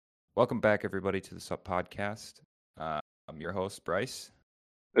Welcome back, everybody, to the Sup podcast. I'm your host, Bryce.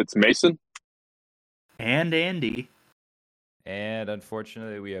 It's Mason. And Andy. And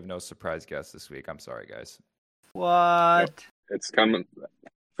unfortunately, we have no surprise guest this week. I'm sorry, guys. What? Yep. It's coming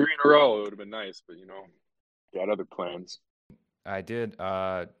 3 in a row. It would have been nice, but, got other plans. I did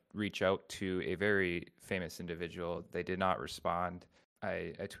reach out to a very famous individual. They did not respond.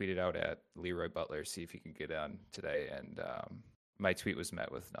 I tweeted out at Leroy Butler, see if he could get on today, and my tweet was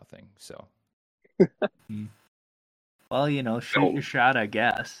met with nothing. So, well, shoot your shot, I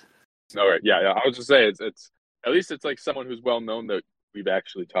guess. All right, yeah. I was just saying, it's at least it's like someone who's well known that we've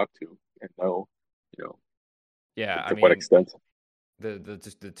actually talked to and know, yeah. To what extent?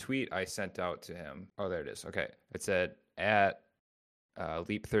 The tweet I sent out to him. Oh, there it is. Okay, it said at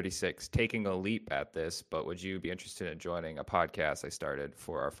Leap 36, taking a leap at this, but would you be interested in joining a podcast I started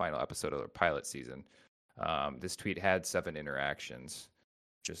for our final episode of the pilot season? This tweet had 7 interactions,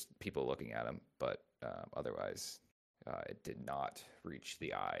 just people looking at him, but otherwise it did not reach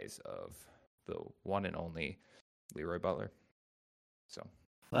the eyes of the one and only Leroy Butler. So,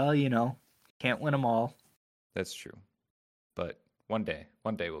 well, can't win them all. That's true, but one day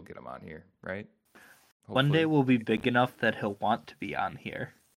we'll get him on here, right? Hopefully. One day we'll be big enough that he'll want to be on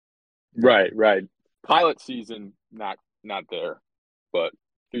here. Right. Pilot season, not there, but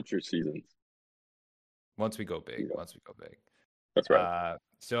future seasons. Once we go big. That's right.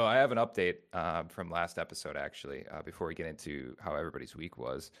 So I have an update from last episode, actually, before we get into how everybody's week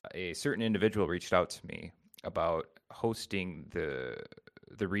was. A certain individual reached out to me about hosting the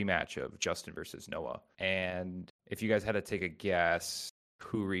rematch of Justin versus Noah. And if you guys had to take a guess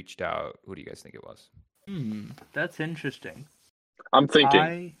who reached out, who do you guys think it was? That's interesting. I'm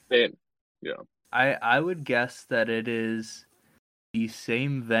thinking, I would guess that it is the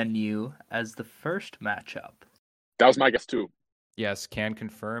same venue as the first matchup. That was my guess too. Yes, can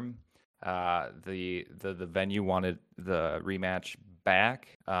confirm. The venue wanted the rematch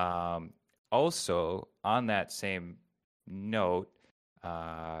back. Also, on that same note,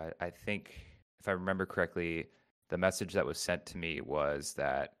 I think if I remember correctly, the message that was sent to me was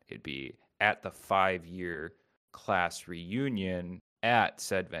that it'd be at the 5-year class reunion at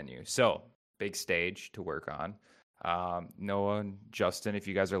said venue. So, big stage to work on. Noah and Justin, if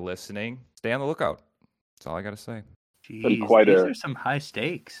you guys are listening, stay on the lookout. That's all I got to say. Jeez, these are some high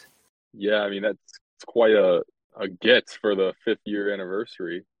stakes. Yeah, I mean, that's quite a get for the 5th year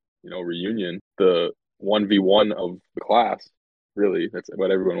anniversary, reunion. The 1v1 of the class, really. That's what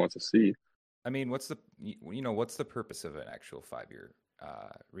everyone wants to see. I mean, what's the purpose of an actual 5-year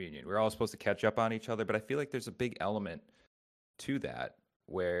reunion? We're all supposed to catch up on each other, but I feel like there's a big element to that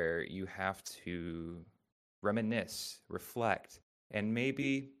where you have to reminisce, reflect, and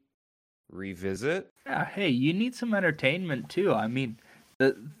maybe revisit. Yeah, hey, you need some entertainment too. I mean,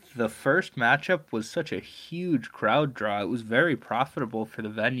 the first matchup was such a huge crowd draw. It was very profitable for the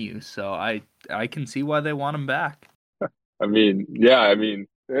venue, so I can see why they want him back. I mean,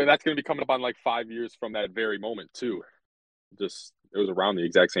 that's going to be coming up on like 5 years from that very moment too. Just it was around the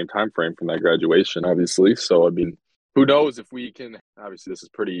exact same time frame from that graduation, obviously. So I mean, who knows if we can? Obviously, this is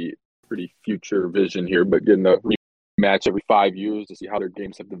pretty future vision here, but getting a rematch every 5 years to see how their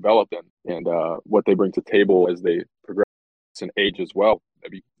games have developed and what they bring to the table as they progress in age as well.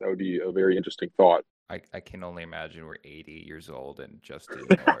 That would be a very interesting thought. I can only imagine we're 80 years old and Justin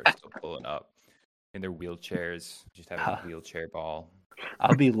and Noah are still pulling up in their wheelchairs, just having a wheelchair ball.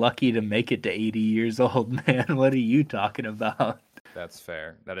 I'll be lucky to make it to 80 years old, man. What are you talking about? That's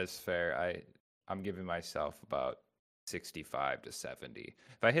fair. That is fair. I'm giving myself about 65 to 70.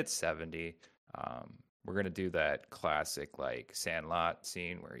 If I hit 70, we're going to do that classic like Sandlot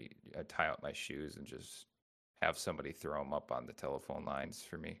scene where I tie out my shoes and just have somebody throw them up on the telephone lines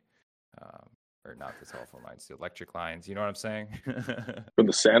for me. Or not the telephone lines, the electric lines. You know what I'm saying? From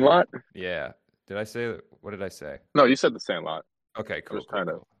the Sandlot? Yeah. What did I say? No, you said the Sandlot. Okay, cool.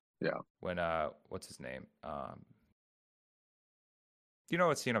 Yeah. When what's his name? You know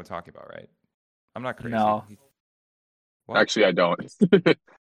what scene I'm talking about, right? I'm not crazy. No. Actually, I don't.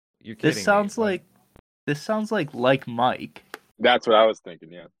 You're kidding me. This sounds like Mike. That's what I was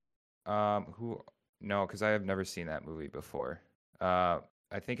thinking. Yeah. No, because I have never seen that movie before. I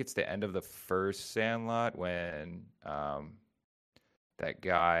think it's the end of the first Sandlot when that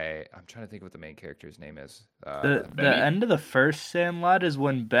guy. I'm trying to think of what the main character's name is. The end of the first Sandlot is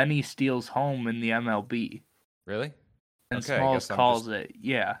when Benny steals home in the MLB. Really? And Okay, Smalls calls it.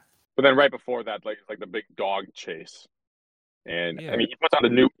 Yeah. But then right before that, like the big dog chase, and Yeah. I mean he puts on the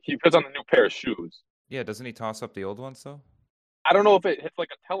new pair of shoes. Yeah, doesn't he toss up the old ones though? I don't know if it hits like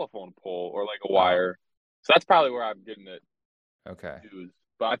a telephone pole or like a wire. So that's probably where I'm getting it. Okay. Used.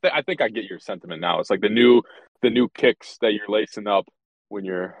 But I think I get your sentiment now. It's like the new kicks that you're lacing up when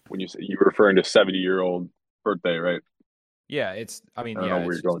you say you're referring to 70-year-old birthday, right? Yeah, it's. I mean, I don't know yeah,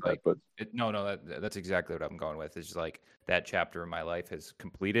 where it's you're going just with that, like but no. That's exactly what I'm going with. It's just like that chapter of my life has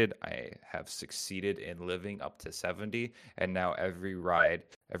completed. I have succeeded in living up to 70, and now every ride,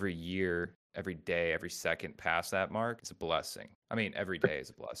 every year, every day, every second past that mark is a blessing. I mean, every day is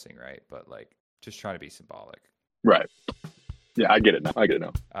a blessing, right? But like, just trying to be symbolic. right. Yeah, I get it now. I get it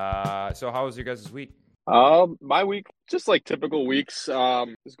now. So how was your guys' week? My week, just like typical weeks,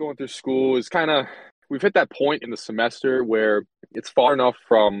 just going through school is kind of, we've hit that point in the semester where it's far enough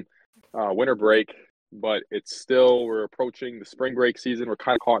from winter break, but it's still, we're approaching the spring break season. We're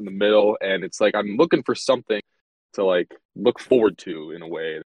kind of caught in the middle, and it's like I'm looking for something to like look forward to in a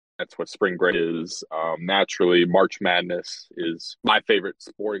way. That's what spring break is. Naturally, March Madness is my favorite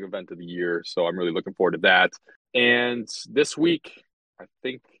sporting event of the year, so I'm really looking forward to that. And this week, I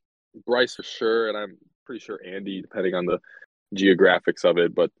think Bryce for sure, and I'm pretty sure Andy, depending on the geographics of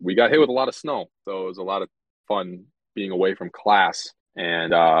it. But we got hit with a lot of snow, so it was a lot of fun being away from class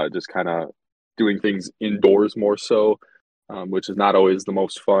and just kind of doing things indoors more so, which is not always the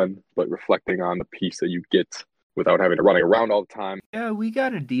most fun, but reflecting on the peace that you get without having to running around all the time. Yeah, we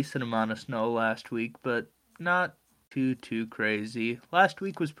got a decent amount of snow last week, but not too crazy. Last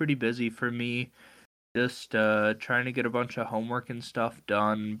week was pretty busy for me. Just trying to get a bunch of homework and stuff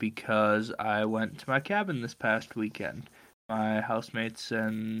done because I went to my cabin this past weekend. My housemates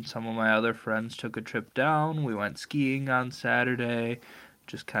and some of my other friends took a trip down. We went skiing on Saturday,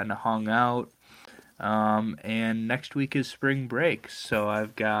 just kind of hung out. And next week is spring break, so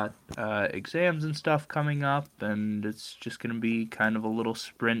I've got exams and stuff coming up, and it's just going to be kind of a little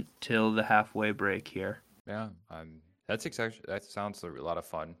sprint till the halfway break here. Yeah, that's exactly. That sounds a lot of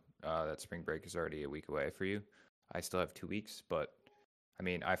fun. That spring break is already a week away for you. I still have 2 weeks, but I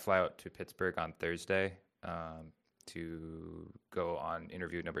mean, I fly out to Pittsburgh on Thursday to go on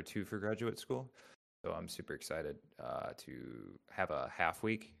interview number 2 for graduate school. So I'm super excited to have a half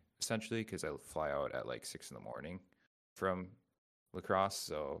week essentially because I fly out at like 6 in the morning from La Crosse,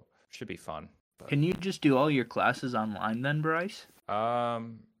 so should be fun. But, Can you just do all your classes online then, Bryce?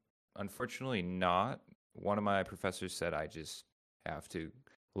 unfortunately not. One of my professors said I just have to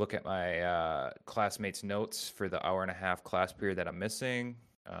look at my classmates' notes for the hour and a half class period that I'm missing.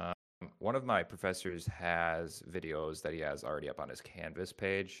 One of my professors has videos that he has already up on his Canvas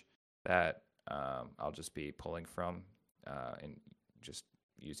page that I'll just be pulling from and just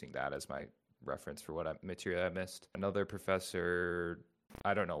using that as my reference for what material I missed. Another professor,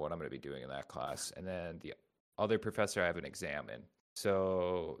 I don't know what I'm going to be doing in that class. And then the other professor I have an exam in.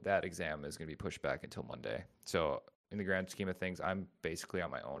 So that exam is going to be pushed back until Monday. So in the grand scheme of things, I'm basically on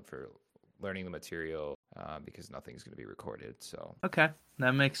my own for learning the material because nothing's going to be recorded. So Okay,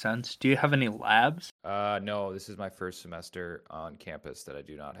 that makes sense. Do you have any labs? no, this is my first semester on campus that I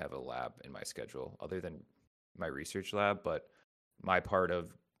do not have a lab in my schedule other than my research lab. But my part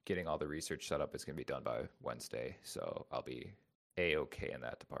of getting all the research set up is going to be done by Wednesday. So I'll be A-okay in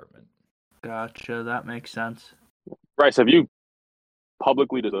that department. Gotcha, that makes sense. Bryce, have you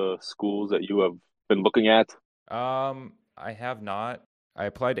publicly to the schools that you have been looking at? I have not. I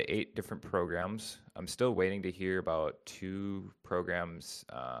applied to 8 different programs. I'm still waiting to hear about 2 programs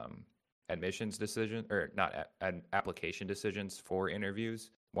admissions decision or not application decisions for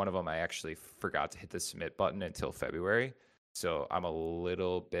interviews. One of them I actually forgot to hit the submit button until February. So I'm a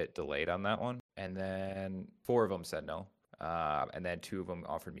little bit delayed on that one. And then 4 of them said no. And then 2 of them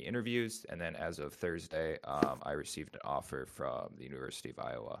offered me interviews. And then as of Thursday, I received an offer from the University of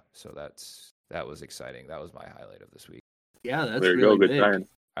Iowa. So that was exciting. That was my highlight of this week. Yeah, that's There you really go, good big. time.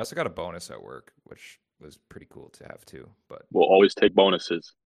 I also got a bonus at work, which was pretty cool to have too. But We'll always take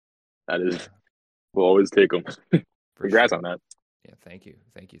bonuses. That is, we'll always take them. for Congrats sure. on that. Yeah, thank you.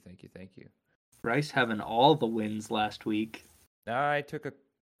 Bryce having all the wins last week. I took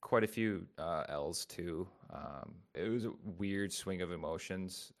quite a few L's too. It was a weird swing of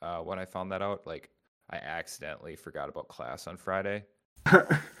emotions when I found that out. Like, I accidentally forgot about class on Friday.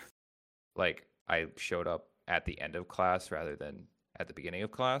 Like, I showed up at the end of class rather than at the beginning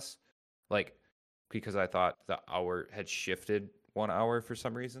of class. Like, because I thought the hour had shifted 1 hour for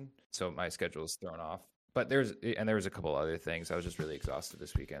some reason. So my schedule was thrown off. But there was a couple other things. I was just really exhausted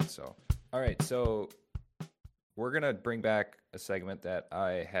this weekend. So, all right. So we're going to bring back a segment that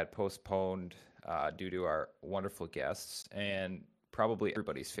I had postponed due to our wonderful guests and probably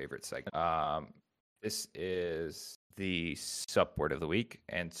everybody's favorite segment. This is the Sup word of the week.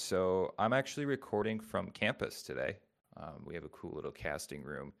 And so I'm actually recording from campus today. We have a cool little casting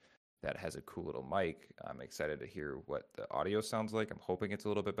room that has a cool little mic. I'm excited to hear what the audio sounds like. I'm hoping it's a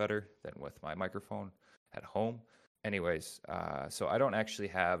little bit better than with my microphone at home. Anyways, so I don't actually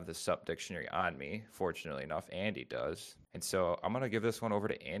have the Sup dictionary on me. Fortunately enough, Andy does. And so I'm going to give this one over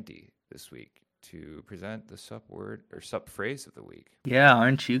to Andy this week to present the Sup word or Sup phrase of the week. Yeah,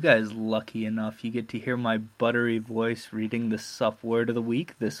 aren't you guys lucky enough you get to hear my buttery voice reading the Sup word of the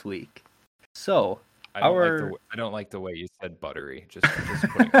week this week? So, I don't like the way you said buttery. Just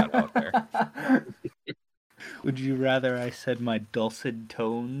putting that out there. Would you rather I said my dulcet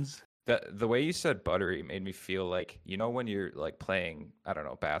tones? The way you said buttery made me feel like, you know, when you're like playing, I don't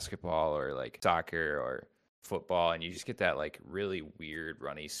know, basketball or like soccer or football, and you just get that like really weird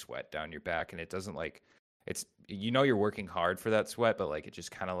runny sweat down your back, and it doesn't like, it's, you know, you're working hard for that sweat, but like it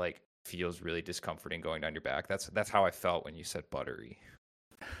just kind of like feels really discomforting going down your back. That's how I felt when you said buttery.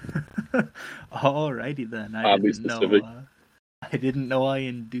 Alrighty then. I didn't know I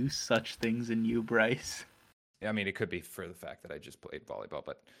induced such things in you, Bryce. I mean, it could be for the fact that I just played volleyball,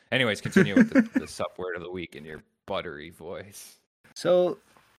 but anyways, continue with the Sup word of the week in your buttery voice. So,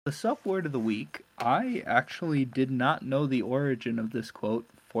 the Sup word of the week, I actually did not know the origin of this quote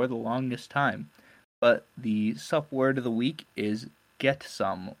for the longest time, but the Sup word of the week is get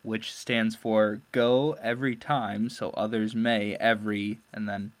some, which stands for go every time so others may every and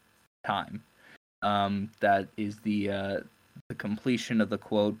then time. That is the completion of the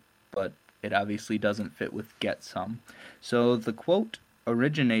quote, but it obviously doesn't fit with get some. So the quote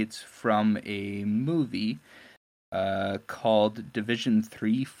originates from a movie called Division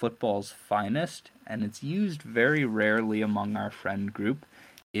III Football's Finest, and it's used very rarely among our friend group.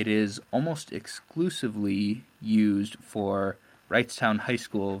 It is almost exclusively used for Wrightstown High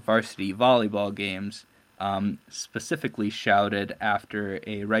School varsity volleyball games, specifically shouted after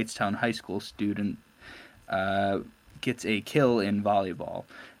a Wrightstown High School student gets a kill in volleyball.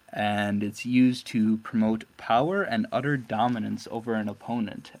 And it's used to promote power and utter dominance over an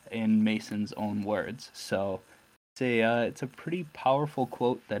opponent, in Mason's own words. So it's a pretty powerful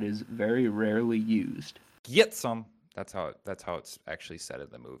quote that is very rarely used. Get some. That's how it's actually said in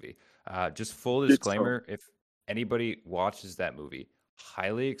the movie. Just full disclaimer: if anybody watches that movie,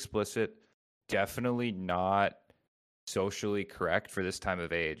 highly explicit, definitely not socially correct for this time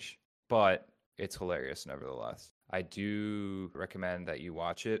of age, but it's hilarious nevertheless. I do recommend that you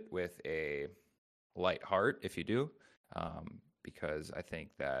watch it with a light heart if you do, because I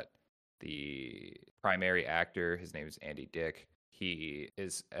think that the primary actor, his name is Andy Dick, he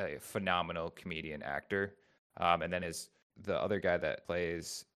is a phenomenal comedian actor. And then the other guy that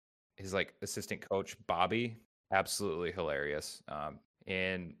plays his like assistant coach, Bobby, absolutely hilarious.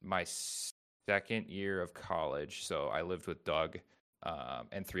 In my second year of college, so I lived with Doug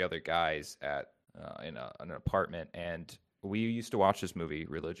and three other guys in an apartment, and we used to watch this movie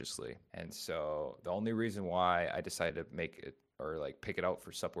religiously. And so the only reason why I decided to make it or like pick it out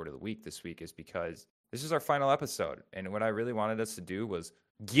for Sup Word of the Week this week is because this is our final episode, and what I really wanted us to do was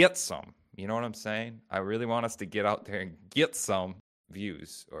get some. You know what I'm saying? I really want us to get out there and get some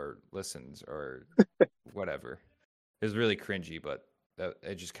views or listens or whatever. It was really cringy, but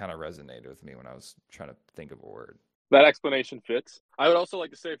it just kind of resonated with me when I was trying to think of a word. That explanation fits. I would also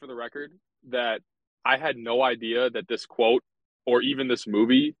like to say for the record that I had no idea that this quote or even this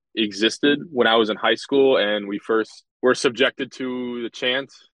movie existed when I was in high school and we first were subjected to the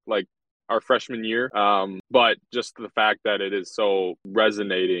chant, like our freshman year. But just the fact that it is so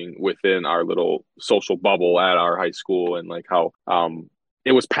resonating within our little social bubble at our high school, and like how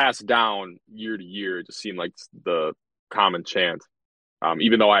it was passed down year to year, it just seemed like the common chant.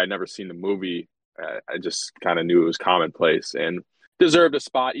 Even though I had never seen the movie, I just kind of knew it was commonplace and deserved a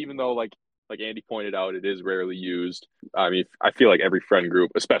spot, even though like Andy pointed out, it is rarely used. I mean, I feel like every friend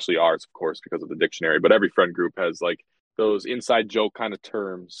group, especially ours, of course, because of the dictionary, but every friend group has like those inside joke kind of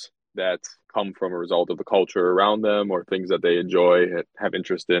terms that come from a result of the culture around them or things that they enjoy and have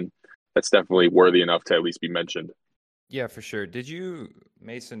interest in. That's definitely worthy enough to at least be mentioned. Yeah, for sure. Did you,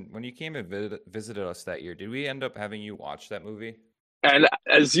 Mason, when you came and visited us that year, did we end up having you watch that movie? And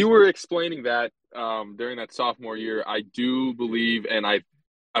as you were explaining that during that sophomore year, I do believe, and I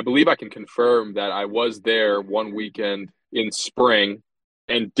believe I can confirm that I was there one weekend in spring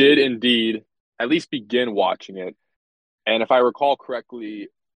and did indeed at least begin watching it. And if I recall correctly,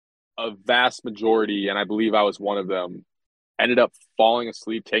 a vast majority, and I believe I was one of them, ended up falling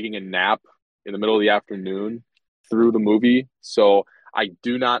asleep, taking a nap in the middle of the afternoon through the movie. So I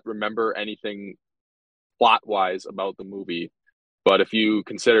do not remember anything plot-wise about the movie. But if you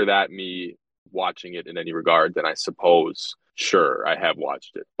consider that me watching it in any regard, then I suppose, sure, I have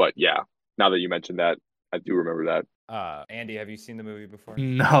watched it. But yeah, now that you mentioned that, I do remember that. Andy, have you seen the movie before?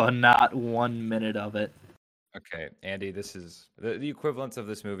 No, not 1 minute of it. Okay, Andy, this is the equivalence of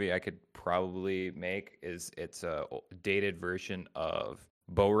this movie I could probably make is it's a dated version of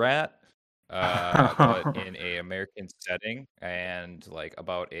Borat, but in a American setting and like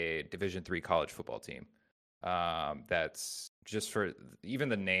about a Division III college football team. That's just for even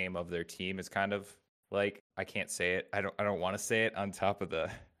the name of their team is kind of like I can't say it. I don't want to say it on top of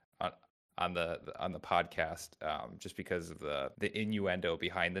the on the podcast, just because of the innuendo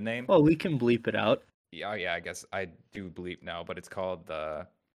behind the name. Well, we can bleep it out. Yeah, I guess I do bleep now, but it's called the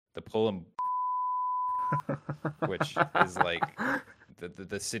Pullum, which is like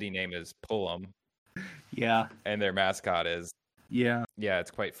the city name is Pullum, Yeah, and their mascot is yeah.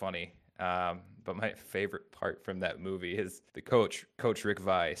 it's quite funny. But my favorite part from that movie is the Coach Rick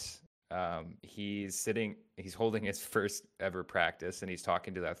Weiss. He's holding his first ever practice, and he's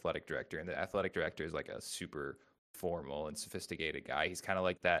talking to the athletic director, and the athletic director is like a super formal and sophisticated guy. He's kind of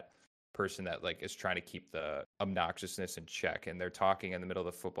like that person that like is trying to keep the obnoxiousness in check, and they're talking in the middle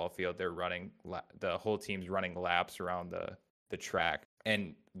of the football field. They're running, the whole team's running laps around the track,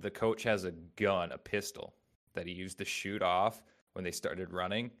 and the coach has a gun, a pistol that he used to shoot off when they started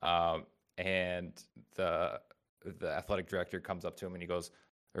running. And the athletic director comes up to him and he goes,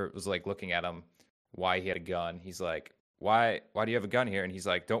 or was like looking at him why he had a gun. He's like, why do you have a gun here? And he's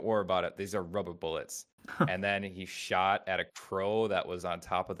like, don't worry about it, these are rubber bullets. And then he shot at a crow that was on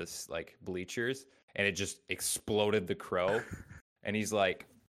top of this like bleachers, and it just exploded the crow. And he's like,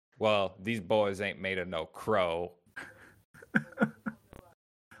 well, these boys ain't made of no crow.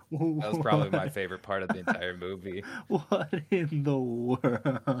 That was probably my favorite part of the entire movie. What in the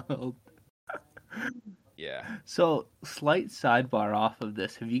world? Yeah. So, slight sidebar off of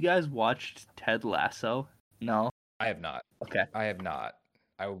this. Have you guys watched Ted Lasso? No? I have not. Okay. I have not.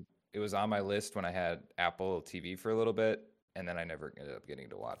 It was on my list when I had Apple TV for a little bit, and then I never ended up getting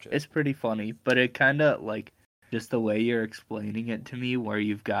to watch it. It's pretty funny, but it kind of like just the way you're explaining it to me, where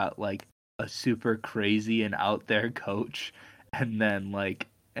you've got like a super crazy and out there coach, and then like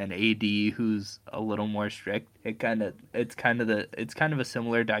an AD who's a little more strict. It's kind of a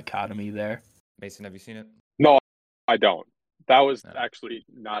similar dichotomy there. Mason, have you seen it? No, I don't. That was No. actually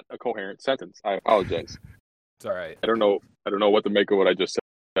not a coherent sentence. I apologize. It's all right. I don't know what to make of what I just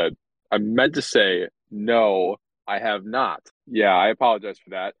said. I meant to say no, I have not. Yeah, I apologize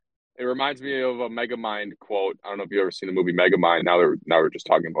for that. It reminds me of a Megamind quote. I don't know if you've ever seen the movie Megamind. Now we're just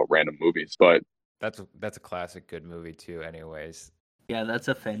talking about random movies, but That's a classic good movie too, anyways. Yeah, that's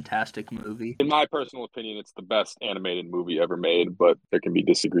a fantastic movie. in my personal opinion, it's the best animated movie ever made. But there can be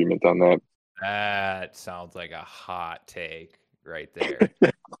disagreement on that. That sounds like a hot take right there.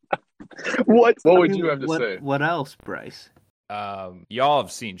 What would you have to say? What else, Bryce? Y'all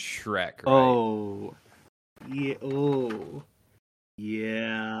have seen Shrek, right? Oh, yeah. Oh,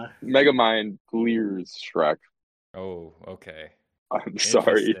 yeah. Megamind clears Shrek. Oh, okay. I'm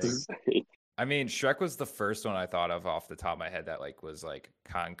sorry to Interesting. say. I mean, Shrek was the first one I thought of off the top of my head that like was like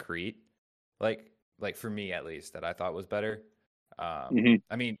concrete, like for me at least, that I thought was better. Mhm.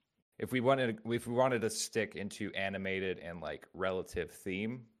 I mean, if we wanted to stick into animated and like relative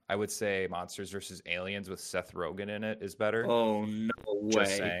theme, I would say Monsters vs. Aliens with Seth Rogen in it is better. Oh, no way.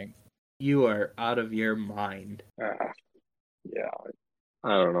 Just saying. You are out of your mind. Yeah, I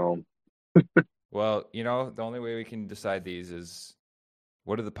don't know. Well, the only way we can decide these is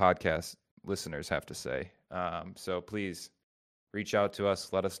what do the podcast listeners have to say. So please reach out to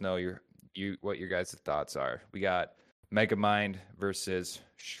us. Let us know what your guys' thoughts are. We got Megamind versus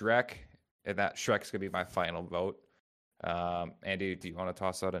Shrek, and that Shrek's gonna be my final vote. Andy, do you want to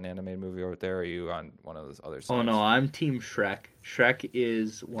toss out an animated movie over there, or are you on one of those other sides? Oh no, I'm Team Shrek. Shrek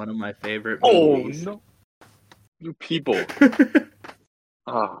is one of my favorite Oh movies. no, you people! It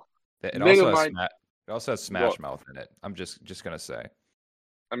Megamind- also has Smash Mouth in it. I'm just gonna say.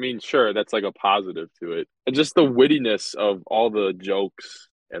 I mean, sure, that's like a positive to it, and just the wittiness of all the jokes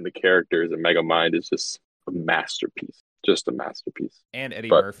and the characters in Megamind is just a masterpiece. Just a masterpiece. And Eddie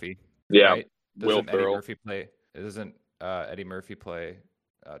But- Murphy. Yeah, Right? Will Ferrell. Doesn't Eddie Murphy play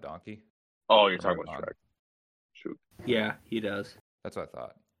Donkey? Oh, you're Am I talking about wrong? Shrek. Shoot. Yeah, he does. That's what I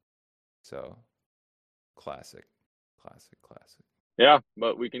thought. So, classic. Yeah,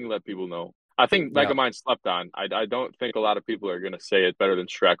 but we can let people know. I think Yeah. Megamind slept on. I don't think a lot of people are going to say it better than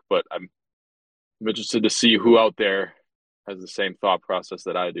Shrek, but I'm interested to see who out there has the same thought process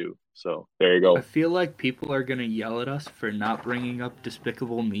that I do. So there you I go. feel like people are gonna yell at us for not bringing up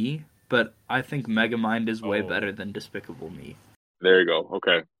Despicable Me, but I think Megamind is way Oh. better than Despicable Me. There you go.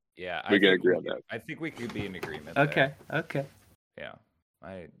 Okay. Yeah, We can think agree on that. I think we could be in agreement. Okay, there. okay. Yeah,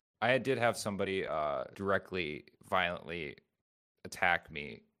 I did have somebody directly violently attack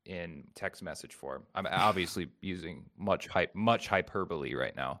me in text message form. I'm obviously using much hyperbole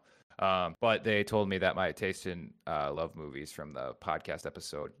right now. But they told me that my taste in love movies from the podcast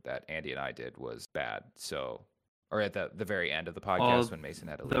episode that Andy and I did was bad. So, or at the very end of the podcast when Mason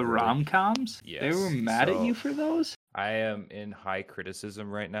had to leave. The rom-coms? Yes. They were mad at you for those? I am in high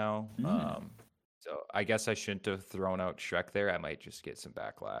criticism right now. So I guess I shouldn't have thrown out Shrek there. I might just get some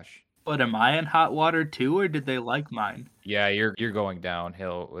backlash. But am I in hot water too, or did they like mine? Yeah, you're going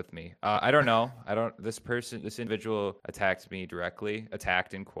downhill with me. I don't know. This individual attacked me directly.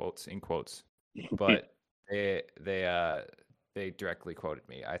 Attacked in quotes, but they directly quoted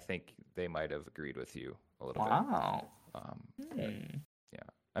me. I think they might have agreed with you a little bit. Wow. Yeah.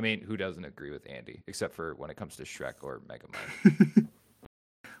 I mean, who doesn't agree with Andy, except for when it comes to Shrek or Megamind?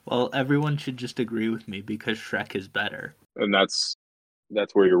 Well, everyone should just agree with me because Shrek is better. And that's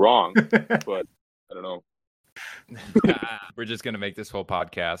where you're wrong. But I don't know. We're just gonna make this whole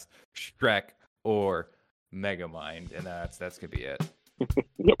podcast Shrek or Megamind, and that's gonna be it.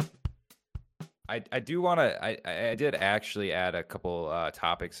 Yep. I do want to. I did actually add a couple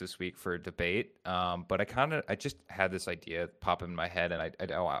topics this week for debate, but I just had this idea pop in my head, and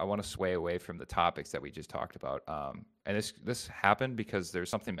I want to sway away from the topics that we just talked about. And this happened because there's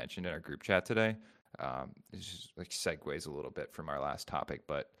something mentioned in our group chat today. It just like segues a little bit from our last topic,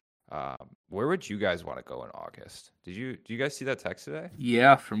 but where would you guys want to go in August? Do you guys see that text today?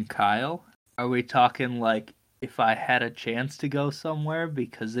 Yeah, from Kyle. Are we talking like if I had a chance to go somewhere,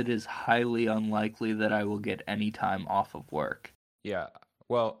 because it is highly unlikely that I will get any time off of work? Yeah.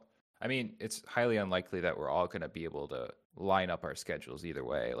 Well, I mean, it's highly unlikely that we're all going to be able to line up our schedules either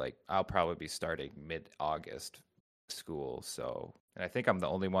way. Like, I'll probably be starting mid-August school, so... And I think I'm the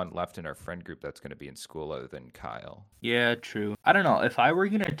only one left in our friend group that's going to be in school other than Kyle. Yeah, true. I don't know. If I were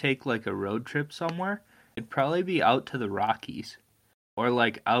going to take, like, a road trip somewhere, it'd probably be out to the Rockies. Or,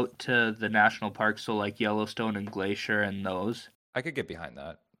 like, out to the national parks, so, like, Yellowstone and Glacier and those. I could get behind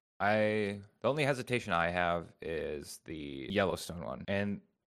that. The only hesitation I have is the Yellowstone one. And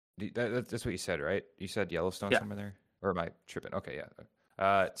that's what you said, right? You said Yellowstone somewhere there? Or am I tripping? Okay,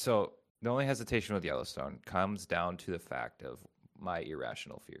 yeah. So the only hesitation with Yellowstone comes down to the fact of my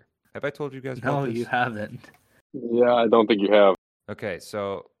irrational fear. Have I told you guys about this? No, you haven't. Yeah, I don't think you have. Okay,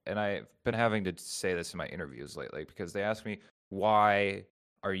 so, and I've been having to say this in my interviews lately because they ask me, why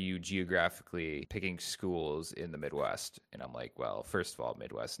are you geographically picking schools in the Midwest? And I'm like, well, first of all,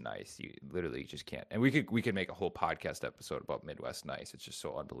 Midwest nice. You literally just can't. And we could make a whole podcast episode about Midwest nice. It's just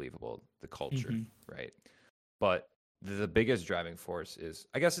so unbelievable, the culture, right? But the biggest driving force is,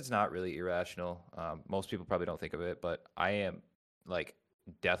 I guess it's not really irrational. Most people probably don't think of it, but I am like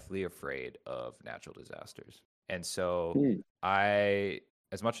deathly afraid of natural disasters. And so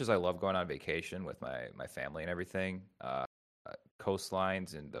as much as I love going on vacation with my family and everything,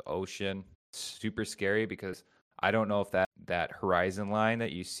 coastlines and the ocean, super scary because I don't know if that horizon line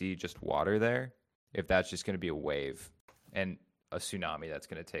that you see just water there, if that's just going to be a wave and a tsunami that's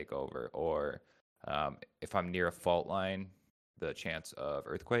going to take over, or if I'm near a fault line, the chance of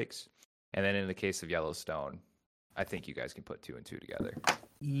earthquakes. And then in the case of Yellowstone, I think you guys can put two and two together.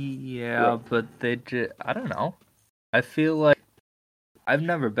 Yeah, but I don't know. I feel like I've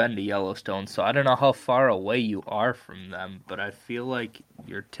never been to Yellowstone, so I don't know how far away you are from them, but I feel like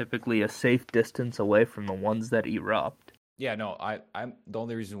you're typically a safe distance away from the ones that erupt. Yeah, no, I'm the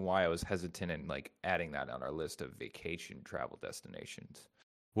only reason why I was hesitant in like adding that on our list of vacation travel destinations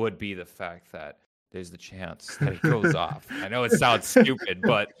would be the fact that there's the chance that it goes off. I know it sounds stupid,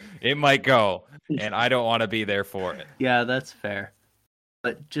 but it might go, and I don't want to be there for it. Yeah, that's fair.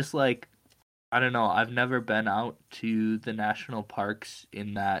 But just like, I don't know, I've never been out to the national parks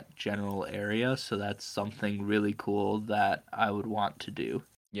in that general area, so that's something really cool that I would want to do.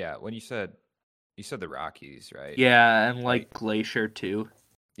 Yeah, when you said the Rockies, right? Yeah, and like Glacier too.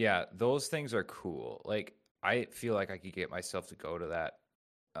 Yeah, those things are cool. Like, I feel like I could get myself to go to that.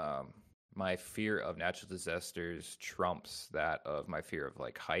 My fear of natural disasters trumps that of my fear of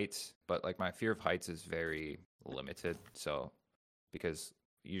like heights, but like my fear of heights is very limited. So, because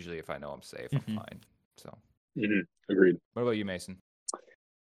usually if I know I'm safe, I'm fine. So, Agreed. What about you, Mason?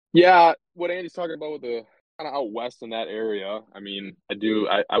 Yeah, what Andy's talking about with the kind of out west in that area. I mean,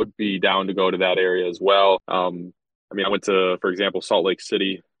 I would be down to go to that area as well. I mean, I went to, for example, Salt Lake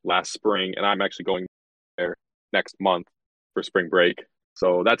City last spring, and I'm actually going there next month for spring break.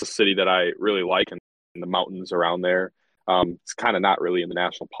 So that's a city that I really like, and the mountains around there. It's kind of not really in the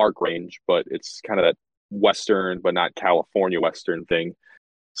national park range, but it's kind of that Western, but not California Western thing.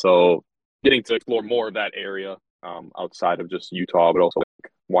 So getting to explore more of that area outside of just Utah, but also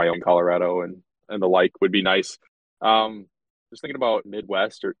like Wyoming, Colorado, and the like would be nice. Just thinking about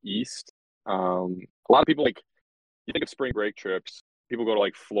Midwest or East. A lot of people like you think of spring break trips. People go to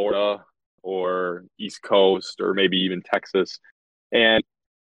like Florida or East Coast or maybe even Texas. And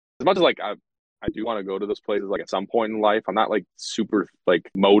as much as like I do want to go to those places like at some point in life, I'm not like super like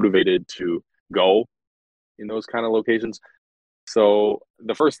motivated to go in those kind of locations. So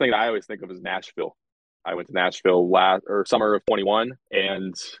the first thing that I always think of is Nashville. I went to Nashville last or summer of 21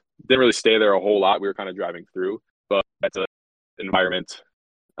 and didn't really stay there a whole lot. We were kind of driving through, but that's an environment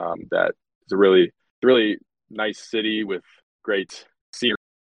that is a really nice city with great scenery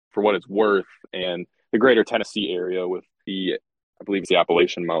for what it's worth, and the greater Tennessee area with I believe it's the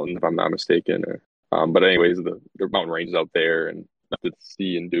Appalachian Mountains, if I'm not mistaken. But anyways, the mountain ranges out there and nothing to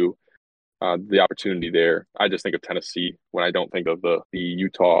see and do. The opportunity there. I just think of Tennessee when I don't think of the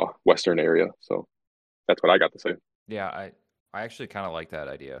Utah Western area. So that's what I got to say. Yeah, I actually kind of like that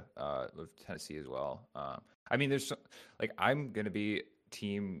idea of Tennessee as well. I mean, like I'm gonna be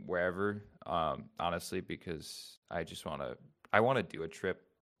team wherever, honestly, because I want to do a trip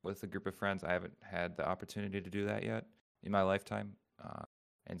with a group of friends. I haven't had the opportunity to do that yet in my lifetime,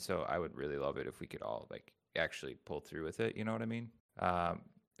 and so I would really love it if we could all like actually pull through with it. You know what I mean?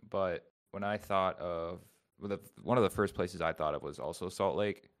 But when I thought of one of the first places I thought of was also Salt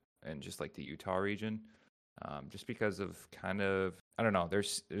Lake and just like the Utah region. Just because of kind of I don't know,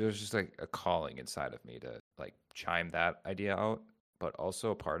 there's just like a calling inside of me to like chime that idea out, but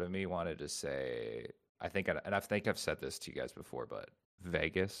also a part of me wanted to say I think I've said this to you guys before, but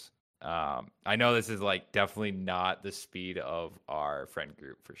Vegas. I know this is like definitely not the speed of our friend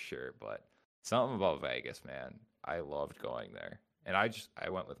group for sure, but something about Vegas, man. I loved going there, and I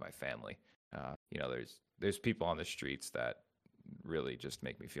went with my family. There's people on the streets that really just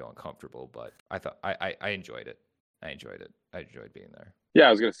make me feel uncomfortable, but I thought I enjoyed it. I enjoyed it. I enjoyed being there. Yeah,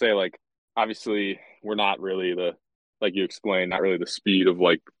 I was gonna say like obviously we're not really like you explained, not really the speed of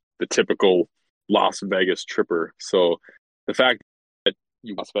like the typical Las Vegas tripper. So the fact that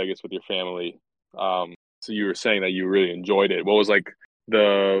you Las Vegas with your family, so you were saying that you really enjoyed it. What was like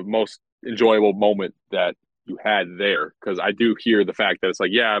the most enjoyable moment that you had there? Because I do hear the fact that it's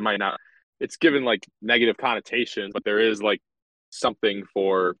like, yeah, it might not it's given like negative connotations, but there is like something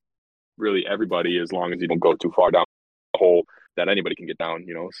for really everybody as long as you don't go too far down the hole that anybody can get down,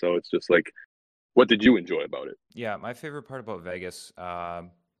 you know? So it's just like, what did you enjoy about it? Yeah, my favorite part about Vegas,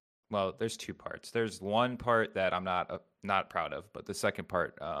 well, there's two parts. There's one part that I'm not proud of, but the second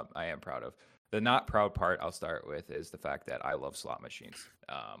part I am proud of. The not proud part I'll start with is the fact that I love slot machines.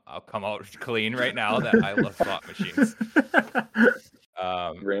 I'll come out clean right now that I love slot machines.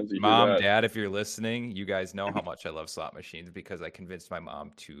 Ramsey, Mom, Dad, if you're listening, you guys know how much I love slot machines because I convinced my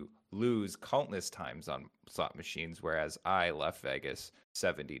mom to lose countless times on slot machines, whereas I left Vegas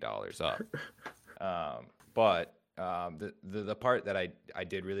 $70 up. But the part that I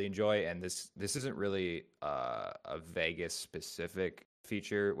did really enjoy, and this isn't really a Vegas specific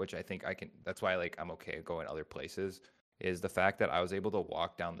feature, which I think that's why like I'm okay going other places, is the fact that I was able to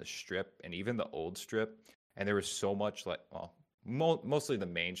walk down the strip and even the old strip, and there was so much like mostly the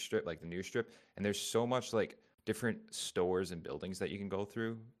main strip, like the new strip, and there's so much like different stores and buildings that you can go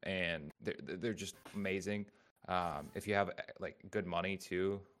through, and they're just amazing. If you have like good money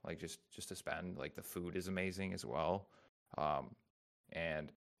too, like just to spend, like the food is amazing as well.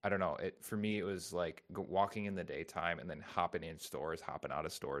 And I don't know, for me it was like walking in the daytime and then hopping in stores, hopping out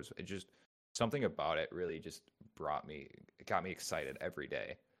of stores. It just something about it really just it got me excited every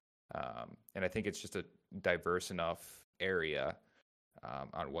day. And I think it's just a diverse enough area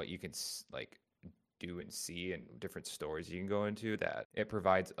on what you can like do and see and different stores you can go into that it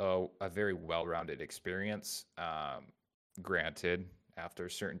provides a very well-rounded experience. Granted, after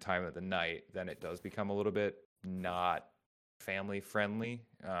a certain time of the night, then it does become a little bit not family friendly,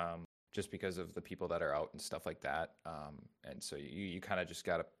 just because of the people that are out and stuff like that. And so you kind of just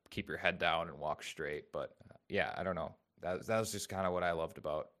got to keep your head down and walk straight. But yeah, I don't know. That was just kind of what I loved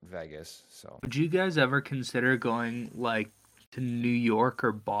about Vegas. So, would you guys ever consider going like to New York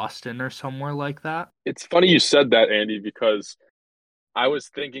or Boston or somewhere like that? It's funny you said that, Andy, because I was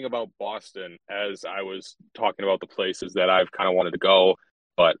thinking about Boston as I was talking about the places that I've kind of wanted to go,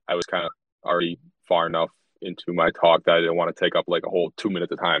 but I was kind of already far enough into my talk that I didn't want to take up like a whole 2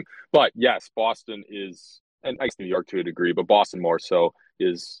 minutes of time. But yes, Boston is, and I guess New York to a degree, but Boston more so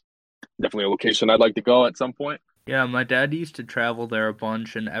is definitely a location I'd like to go at some point. Yeah, my dad used to travel there a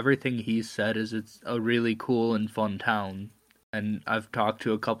bunch, and everything he said is it's a really cool and fun town. And I've talked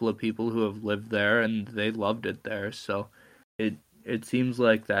to a couple of people who have lived there, and they loved it there. So it seems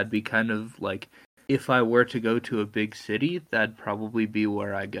like that'd be kind of like, if I were to go to a big city, that'd probably be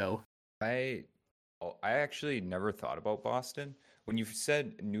where I go. I Oh, I actually never thought about Boston. When you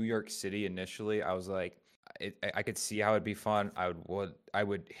said New York City initially, I was like, I could see how it'd be fun. I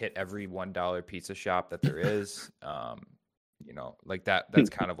would hit every $1 pizza shop that there is. Like that. That's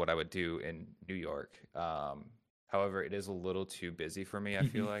kind of what I would do in New York. However, it is a little too busy for me, I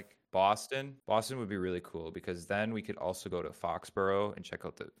feel like. Boston would be really cool because then we could also go to Foxborough and check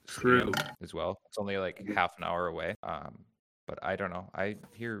out the True. stadium as well. It's only like half an hour away. But I don't know. I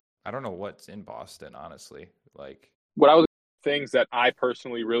don't know what's in Boston, honestly. Like, What I was things that I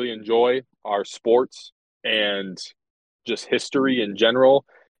personally really enjoy are sports and just history in general.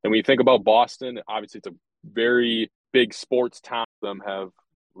 And when you think about Boston, obviously it's a very big sports town. Them have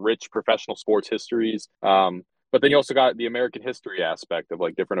rich professional sports histories. But then you also got the American history aspect of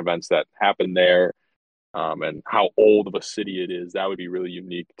like different events that happen there, and how old of a city it is. That would be really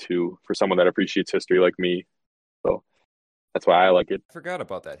unique too for someone that appreciates history like me. So that's why I like it. I forgot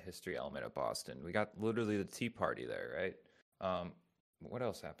about that history element of Boston. We got literally the Tea Party there, right? What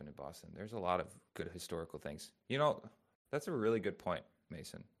else happened in Boston? There's a lot of good historical things. That's a really good point,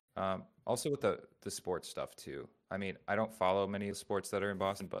 Mason. Also with the sports stuff too. I mean, I don't follow many of the sports that are in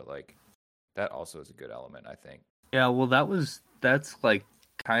Boston, but like that also is a good element, I think. Yeah, well, that's like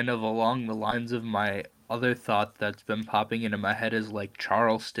kind of along the lines of my other thought that's been popping into my head is like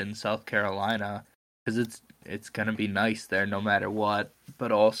Charleston, South Carolina, because it's gonna be nice there no matter what.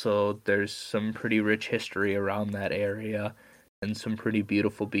 But also, there's some pretty rich history around that area, and some pretty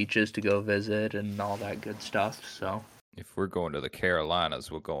beautiful beaches to go visit and all that good stuff. So If we're going to the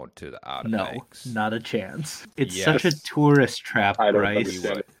Carolinas, we're going to the Outer no, Banks. not a chance. It's Yes. such a tourist trap, I don't Bryce.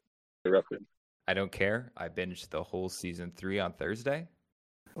 understand it. Reference. I don't care. I binged the whole season 3 on Thursday.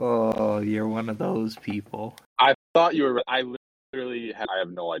 Oh, you're one of those people. I thought you were. I literally. I have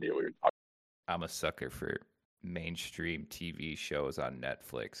no idea what you're talking. I'm a sucker for mainstream TV shows on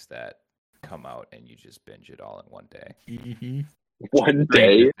Netflix that come out and you just binge it all in one day. Mm-hmm. One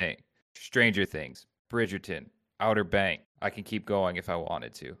day. Stranger Things, Bridgerton, Outer Bank. I can keep going if I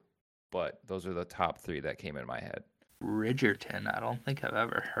wanted to, but those are the top 3 that came in my head. Bridgerton. I don't think I've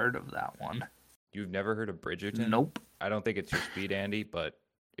ever heard of that one. You've never heard of Bridgerton? Nope. I don't think it's your speed, Andy, but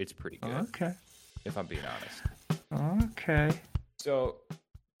it's pretty good. Okay. If I'm being honest. Okay. So,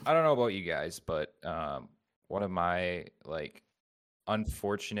 I don't know about you guys, but one of my like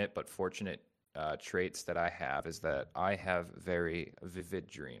unfortunate but fortunate traits that I have is that I have very vivid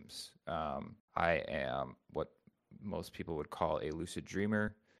dreams. I am what most people would call a lucid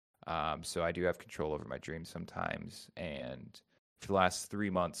dreamer. So I do have control over my dreams sometimes. And for the last 3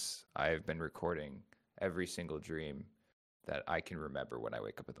 months, I've been recording every single dream that I can remember when I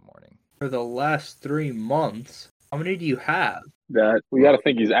wake up in the morning. For the last 3 months, how many do you have? That we got to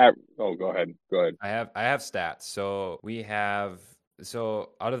think he's at. Oh, go ahead. I have stats. So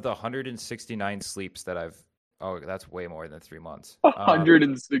out of the 169 sleeps that that's way more than 3 months.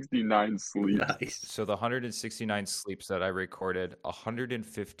 169 sleeps. Nice. So the 169 sleeps that I recorded,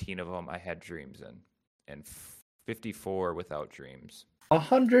 115 of them I had dreams in, and 54 without dreams.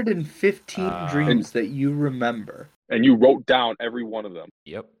 115 dreams that you remember. And you wrote down every one of them.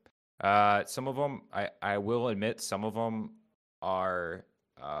 Yep. Some of them, I will admit, some of them are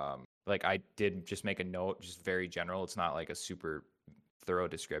like I did just make a note, just very general. It's not like a super thorough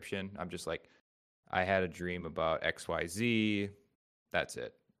description. I'm just like, I had a dream about XYZ. That's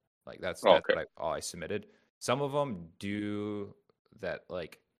it. Like that's Okay. all I submitted. Some of them do that.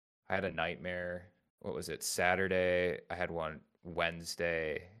 Like I had a nightmare. What was it? Saturday. I had one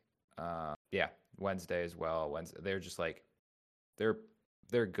Wednesday. Wednesday as well. Wednesday. They're just like they're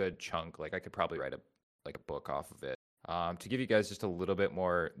a good chunk. Like I could probably write a book off of it. To give you guys just a little bit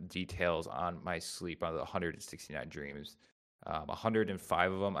more details on my sleep on the 169 dreams.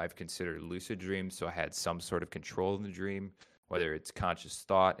 105 of them I've considered lucid dreams, so I had some sort of control in the dream, whether it's conscious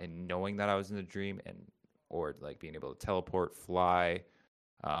thought and knowing that I was in the dream, or like being able to teleport, fly,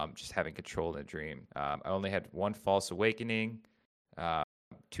 just having control in the dream. I only had one false awakening,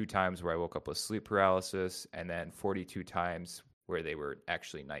 2 times where I woke up with sleep paralysis, and then 42 times where they were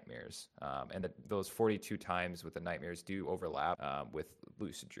actually nightmares. And those 42 times with the nightmares do overlap with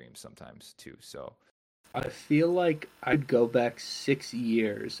lucid dreams sometimes too. So I feel like I'd go back 6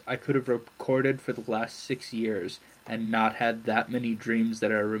 years. I could have recorded for the last 6 years and not had that many dreams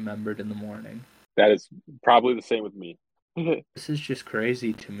that I remembered in the morning. That is probably the same with me. This is just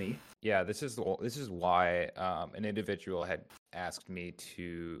crazy to me. Yeah, this is why an individual had asked me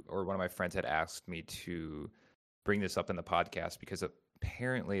to, or one of my friends had asked me to bring this up in the podcast, because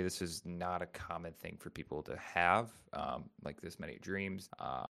apparently this is not a common thing for people to have, like this many dreams,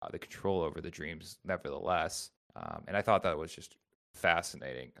 the control over the dreams nevertheless. And I thought that was just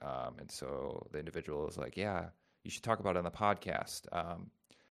fascinating. And so the individual was like, "Yeah, you should talk about it on the podcast."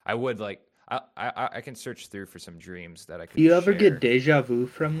 I would like. I can search through for some dreams that I Do could you ever get share. deja vu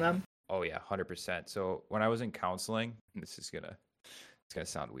from them? Oh yeah, 100%. So when I was in counseling, it's gonna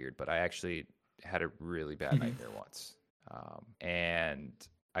sound weird, but I actually had a really bad nightmare once. And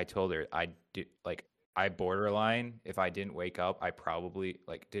I told her I borderline, if I didn't wake up, I probably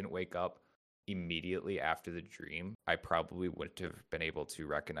didn't wake up immediately after the dream. I probably wouldn't have been able to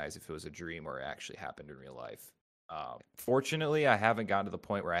recognize if it was a dream or it actually happened in real life. Fortunately, I haven't gotten to the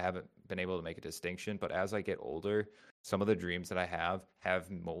point where I haven't been able to make a distinction, but as I get older, some of the dreams that I have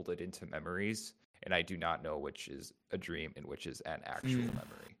molded into memories, and I do not know which is a dream and which is an actual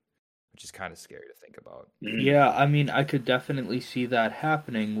memory, which is kind of scary to think about. Yeah, I mean, I could definitely see that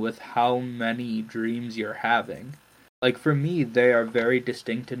happening with how many dreams you're having. Like, for me, they are very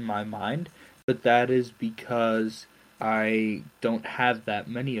distinct in my mind, but that is because I don't have that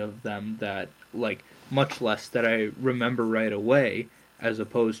many of them that, like, much less that I remember right away, as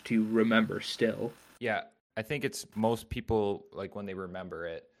opposed to remember still. Yeah, I think it's most people, like, when they remember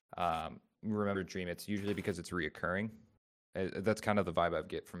it, remember dream, it's usually because it's reoccurring. That's kind of the vibe I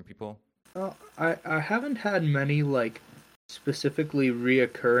get from people. Well, I haven't had many, like, specifically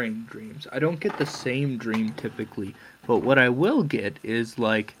reoccurring dreams. I don't get the same dream typically, but what I will get is,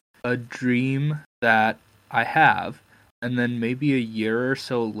 like, a dream that I have, and then maybe a year or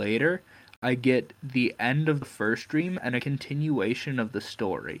so later, I get the end of the first dream and a continuation of the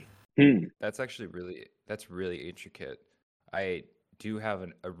story. That's actually really intricate. I do have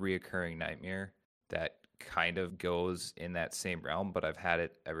a reoccurring nightmare that kind of goes in that same realm, but I've had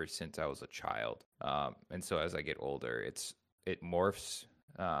it ever since I was a child. And so as I get older, it morphs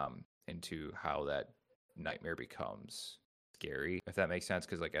into how that nightmare becomes scary, if that makes sense.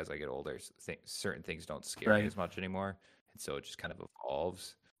 Because like as I get older, certain things don't scare me as much anymore, and so it just kind of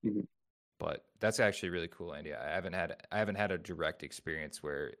evolves. Mhm. But that's actually really cool, Andy. I haven't had a direct experience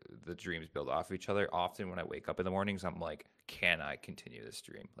where the dreams build off of each other. Often when I wake up in the mornings, I'm like, can I continue this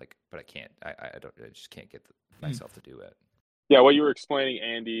dream? Like, but I can't. I just can't get myself to do it. Yeah, what you were explaining,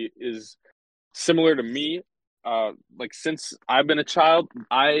 Andy, is similar to me. Like since I've been a child,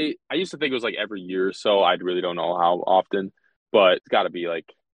 I used to think it was like every year or so. I really don't know how often, but it's got to be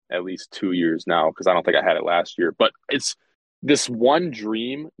like at least 2 years now because I don't think I had it last year. But it's this one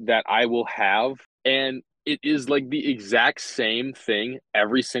dream that I will have, and it is like the exact same thing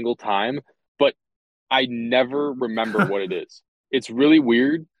every single time, but I never remember what it is. It's really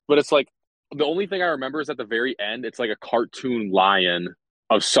weird, but it's like the only thing I remember is at the very end, it's like a cartoon lion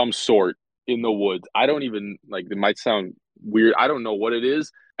of some sort in the woods. I don't even like it might sound weird. I don't know what it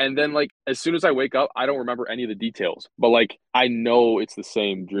is. And then like as soon as I wake up, I don't remember any of the details. But like I know it's the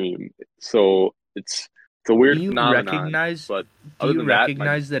same dream. So it's a Do weird you phenomenon. recognize But do other you than that,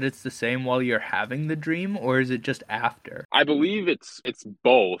 recognize that it's the same while you're having the dream, or is it just after? I believe it's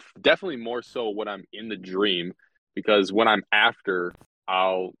both. Definitely more so when I'm in the dream because when I'm after,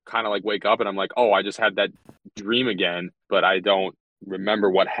 I'll kind of like wake up and I'm like, "Oh, I just had that dream again," but I don't remember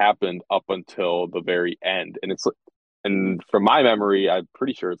what happened up until the very end. And from my memory, I'm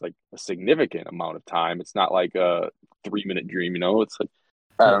pretty sure it's like a significant amount of time. It's not like a 3-minute dream, you know? It's like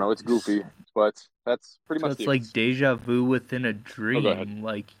I don't So, know, it's goofy, but that's pretty so much it's like deja vu within a Oh, go ahead. dream.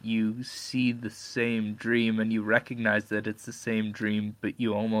 Like you see the same dream and you recognize that it's the same dream, but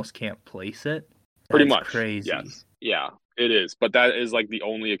you almost can't place it. Pretty That's much. crazy. Yes. Yeah, it is. But that is like the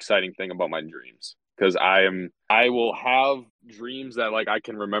only exciting thing about my dreams because I will have dreams that like I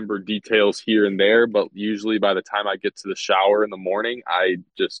can remember details here and there, but usually by the time I get to the shower in the morning, I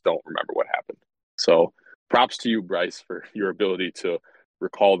just don't remember what happened. So, props to you, Bryce, for your ability to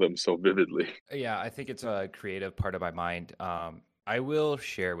recall them so vividly. Yeah, I think it's a creative part of my mind. I will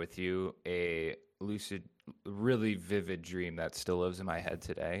share with you a lucid, really vivid dream that still lives in my head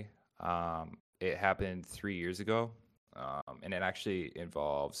today. It happened 3 years ago, and it actually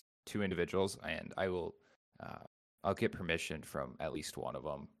involves two individuals. And I'll get permission from at least one of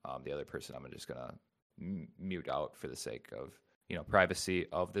them. The other person, I'm just gonna mute out for the sake of privacy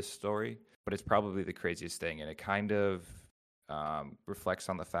of this story. But it's probably the craziest thing, and it kind of reflects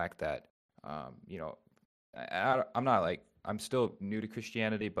on the fact that I'm not like I'm still new to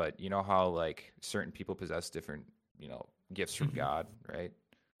Christianity, but you know how like certain people possess different gifts from God, right?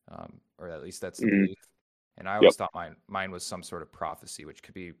 Or at least that's the belief. And I always Yep. thought mine was some sort of prophecy, which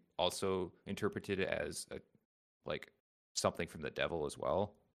could be also interpreted as like something from the devil as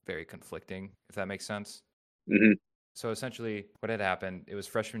well. Very conflicting, if that makes sense. Mm-hmm. So essentially, what had happened? It was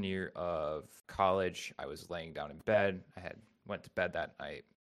freshman year of college. I was laying down in bed. I had went to bed that night,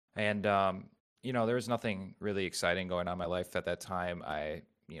 and there was nothing really exciting going on in my life at that time. I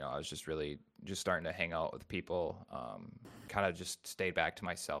was just really just starting to hang out with people, kind of just stayed back to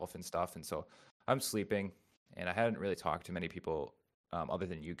myself and stuff. And so I'm sleeping, and I hadn't really talked to many people other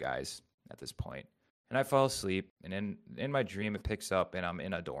than you guys at this point. And I fall asleep, and in my dream, it picks up, and I'm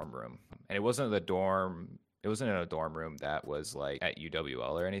in a dorm room. And it wasn't in a dorm room that was like at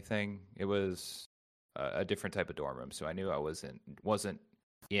UWL or anything. It was a different type of dorm room. So I knew I wasn't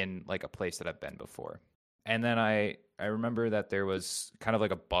in like a place that I've been before. And then I remember that there was kind of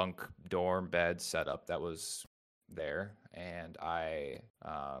like a bunk dorm bed setup that was there, and I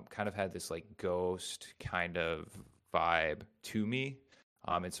kind of had this like ghost kind of vibe to me,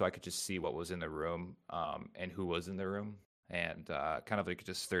 and so I could just see what was in the room, and who was in the room, and kind of like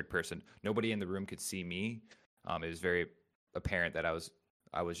just third person. Nobody in the room could see me. It was very apparent that I was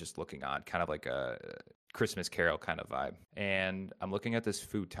just looking on, kind of like a Christmas Carol kind of vibe. And I'm looking at this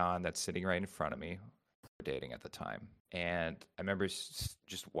futon that's sitting right in front of me. We're dating at the time. And I remember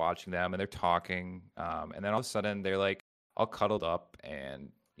just watching them, and they're talking. And then all of a sudden, they're like all cuddled up and,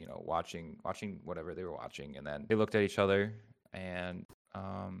 watching whatever they were watching. And then they looked at each other, and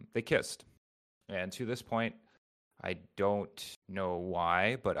they kissed. And to this point, I don't know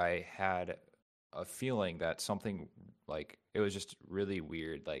why, but I had a feeling that something, like, it was just really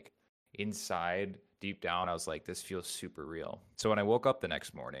weird. Like, inside, deep down, I was like, this feels super real. So when I woke up the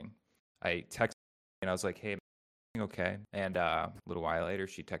next morning, I texted and I was like, hey, okay. And a little while later,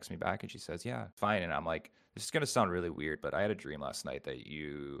 she texts me back and she says, yeah, fine. And I'm like, this is going to sound really weird, but I had a dream last night that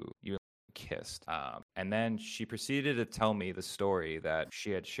you kissed. And then she proceeded to tell me the story that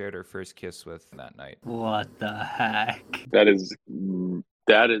she had shared her first kiss with that night. What the heck? That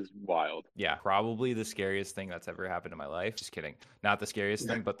is wild. Yeah, probably the scariest thing that's ever happened in my life. Just kidding. Not the scariest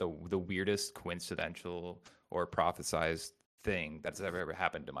thing, but the weirdest coincidental or prophesized thing that's ever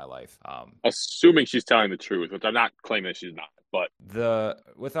happened in my life. Assuming she's telling the truth, which I'm not claiming that she's not, but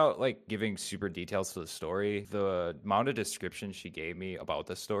without like giving super details to the story, the amount of description she gave me about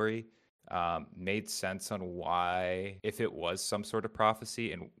the story made sense on why, if it was some sort of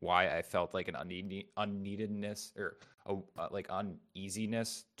prophecy, and why I felt like an unneededness or like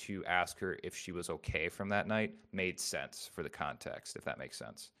uneasiness to ask her if she was okay from that night made sense for the context, if that makes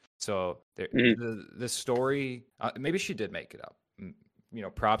sense. So the story, maybe she did make it up.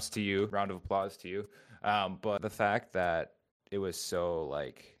 Props to you, round of applause to you. But the fact that it was so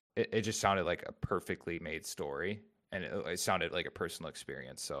like, it just sounded like a perfectly made story, and it sounded like a personal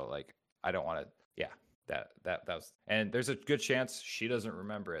experience. So like, I don't want to, that was, and there's a good chance she doesn't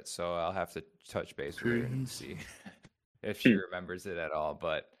remember it. So I'll have to touch base with her and see if she remembers it at all.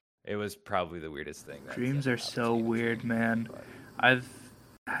 But it was probably the weirdest thing. Dreams are so weird, man. I've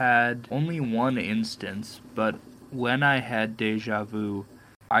had only one instance, but when I had deja vu,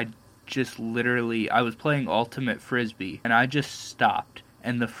 I was playing ultimate frisbee, and I just stopped,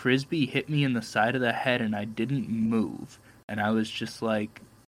 and the frisbee hit me in the side of the head, and I didn't move, and I was just like,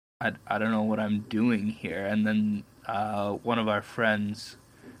 I don't know what I'm doing here. And then one of our friends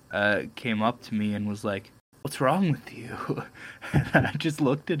came up to me and was like, what's wrong with you? And I just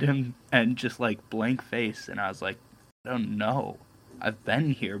looked at him and just like blank face, and I was like, I don't know. I've been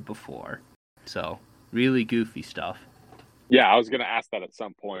here before. So, really goofy stuff. Yeah, I was going to ask that at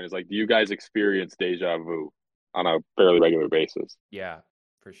some point. Is like, do you guys experience deja vu on a fairly regular basis? Yeah,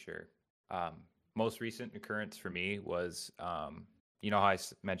 for sure. Most recent occurrence for me was, how I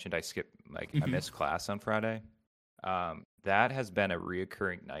mentioned I skipped, like, I missed class on Friday. That has been a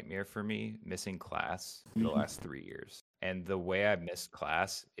reoccurring nightmare for me, missing class for the last 3 years. And the way I missed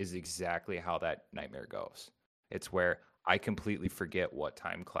class is exactly how that nightmare goes. It's where I completely forget what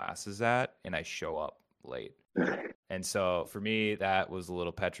time class is at, and I show up late. And so for me, that was a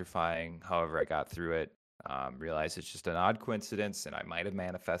little petrifying. However, I got through it, realized it's just an odd coincidence, and I might have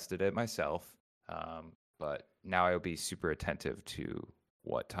manifested it myself. But now I will be super attentive to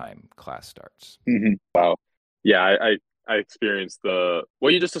what time class starts. Wow. Yeah, I experienced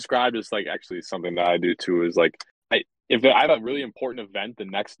what you just described is like actually something that I do too, is like, if I have a really important event the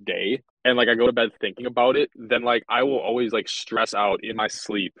next day and like I go to bed thinking about it, then like I will always like stress out in my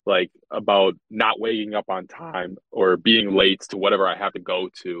sleep, like about not waking up on time or being late to whatever I have to go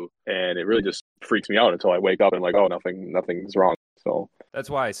to. And it really just freaks me out until I wake up and like, oh, nothing's wrong. So that's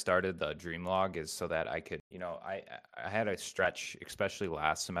why I started the dream log, is so that I could, I had a stretch, especially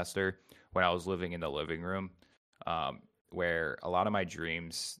last semester when I was living in the living room, where a lot of my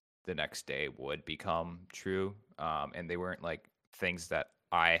dreams the next day would become true. And they weren't like things that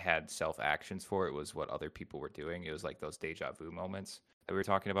I had self-actions for. It was what other people were doing. It was like those deja vu moments that we were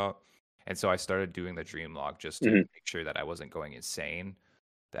talking about. And so I started doing the dream log just to make sure that I wasn't going insane.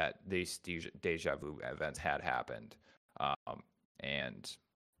 that these deja vu events had happened. And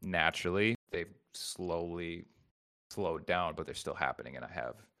naturally, they've slowly slowed down, but they're still happening. And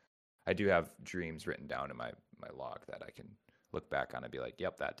I do have dreams written down in my log that I can look back on and be like,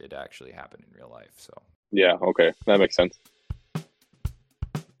 yep, that did actually happen in real life. So Yeah, okay, that makes sense.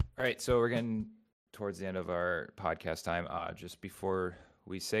 all right, so we're getting towards the end of our podcast time. Just before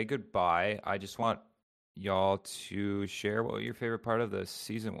we say goodbye, I just want y'all to share what your favorite part of the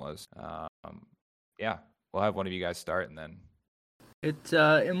season was. Yeah, we'll have one of you guys start, and then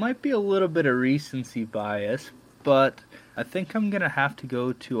It might be a little bit of recency bias, but I think I'm gonna have to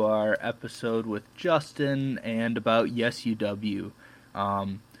go to our episode with Justin and about Yes UW.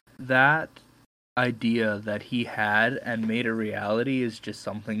 That idea that he had and made a reality is just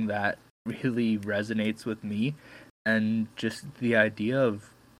something that really resonates with me, and just the idea of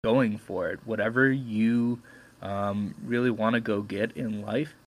going for it, whatever you really want to go get in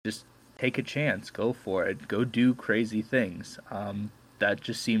life, just take a chance, go for it, go do crazy things. That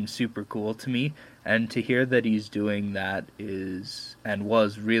just seems super cool to me, and to hear that he's doing that is and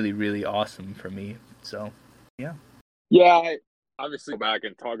was really, really awesome for me. So yeah. I obviously go back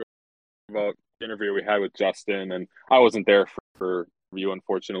and talk about the interview we had with Justin, and I wasn't there for review,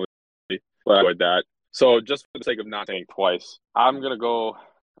 unfortunately, but I enjoyed that. So just for the sake of not saying twice, I'm gonna go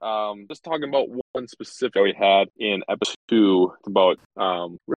just talking about one specific that we had in episode 2 about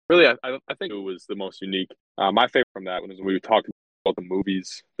really I think it was the most unique. My favorite from that one is when we talked about the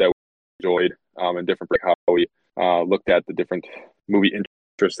movies that we enjoyed and different, like how we looked at the different movie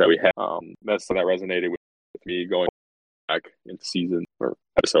interests that we had. That's something that resonated with me going back into season or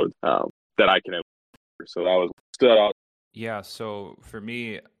episode that I can. So that was stood out. yeah. So for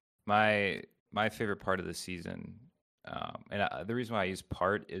me, my favorite part of the season, and the reason why I use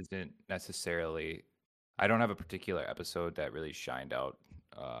part isn't necessarily, I don't have a particular episode that really shined out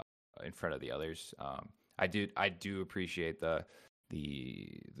in front of the others. I do appreciate the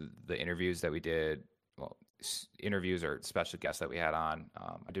interviews that we did. Well, interviews or special guests that we had on.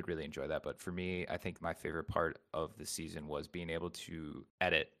 I did really enjoy that. But for me, I think my favorite part of the season was being able to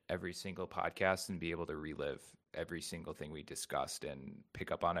edit every single podcast and be able to relive every single thing we discussed and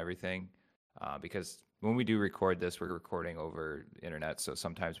pick up on everything. Because when we do record this, we're recording over the internet, so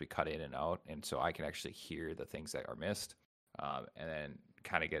sometimes we cut in and out, and so I can actually hear the things that are missed, and then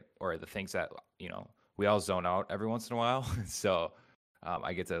kind of get, or the things that we all zone out every once in a while. So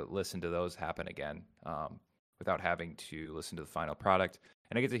I get to listen to those happen again without having to listen to the final product,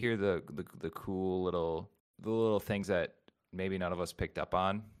 and I get to hear the cool little things that maybe none of us picked up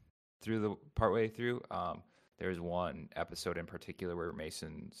on through the partway through. There's one episode in particular where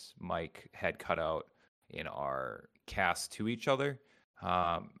Mason's mic had cut out in our cast to each other,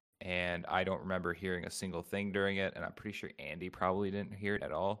 and I don't remember hearing a single thing during it, and I'm pretty sure Andy probably didn't hear it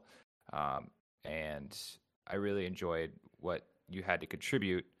at all. And I really enjoyed what you had to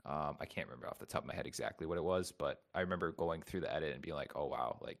contribute. I can't remember off the top of my head exactly what it was, but I remember going through the edit and being like, "Oh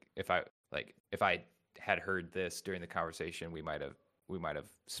wow!" Like if I had heard this during the conversation, we might have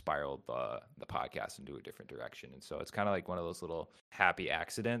spiraled the podcast into a different direction. And so it's kind of like one of those little happy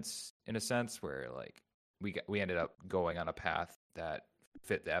accidents in a sense, where like we ended up going on a path that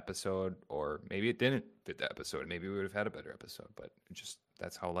fit the episode, or maybe it didn't fit the episode. Maybe we would have had a better episode, but just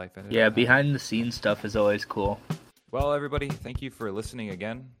that's how life ended. Yeah, behind the scenes stuff is always cool. Well, everybody, thank you for listening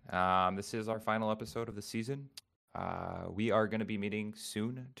again. This is our final episode of the season. We are going to be meeting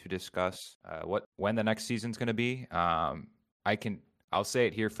soon to discuss when the next season's going to be. I'll say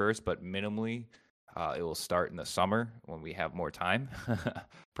it here first, but minimally, it will start in the summer when we have more time,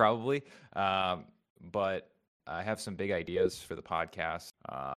 probably. But I have some big ideas for the podcast,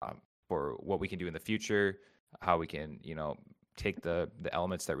 for what we can do in the future, how we can, take the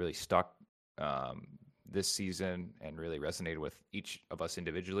elements that really stuck this season and really resonated with each of us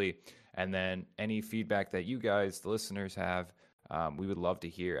individually. And then any feedback that you guys, the listeners, have, we would love to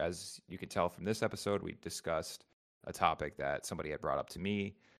hear. As you can tell from this episode, we discussed a topic that somebody had brought up to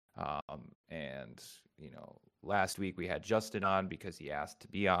me. And, last week we had Justin on because he asked to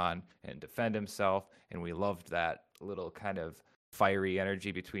be on and defend himself. And we loved that little kind of fiery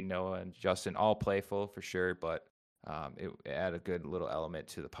energy between Noah and Justin, all playful for sure, but it added a good little element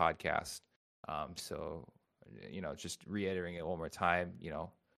to the podcast. So, just reiterating it one more time,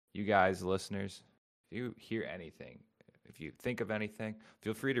 you guys, listeners, if you hear anything, if you think of anything,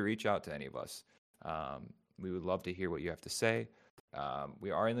 feel free to reach out to any of us. We would love to hear what you have to say. We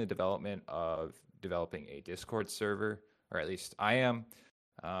are in the development of developing a Discord server, or at least I am,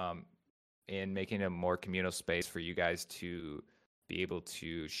 in making a more communal space for you guys to be able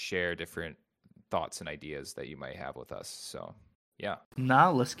to share different thoughts and ideas that you might have with us. So, Yeah.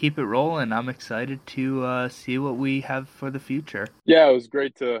 Now let's keep it rolling. I'm excited to see what we have for the future. Yeah, it was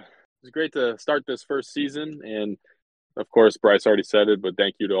great to start this first season, and of course, Bryce already said it, but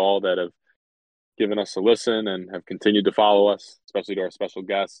thank you to all that have given us a listen and have continued to follow us, especially to our special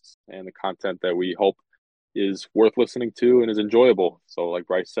guests and the content that we hope is worth listening to and is enjoyable. So, like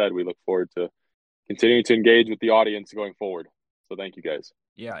Bryce said, we look forward to continuing to engage with the audience going forward. So, thank you guys.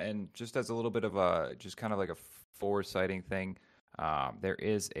 Yeah, and just as a little bit of a, just kind of like a forward-sighting thing, there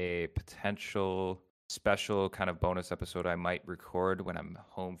is a potential special kind of bonus episode I might record when I'm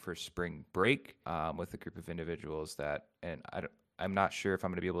home for spring break with a group of individuals and I'm not sure if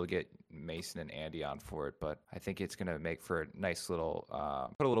I'm going to be able to get Mason and Andy on for it, but I think it's going to make for a nice little,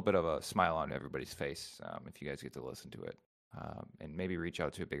 put a little bit of a smile on everybody's face if you guys get to listen to it and maybe reach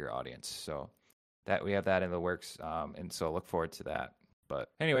out to a bigger audience. So that we have that in the works, and so look forward to that. But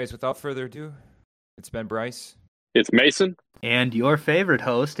anyways, without further ado, it's been Bryce. It's Mason. And your favorite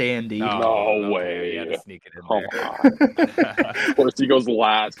host, Andy. No okay, way. we had to sneak it in Come there. on. Of course, he goes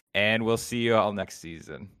last. And we'll see you all next season.